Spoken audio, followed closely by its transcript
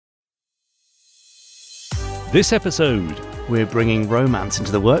This episode, we're bringing romance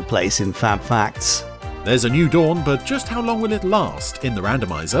into the workplace in Fab Facts. There's a new dawn, but just how long will it last in the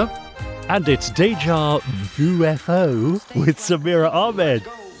randomizer? and it's Deja UFO with Samira Ahmed.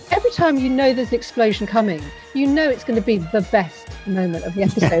 Every time you know there's an explosion coming, you know it's going to be the best moment of the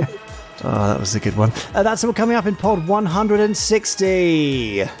episode. Oh, that was a good one. That's all coming up in pod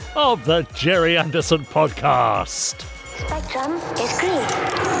 160 of the Gerry Anderson podcast. Spectrum is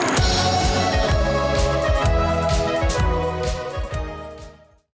green.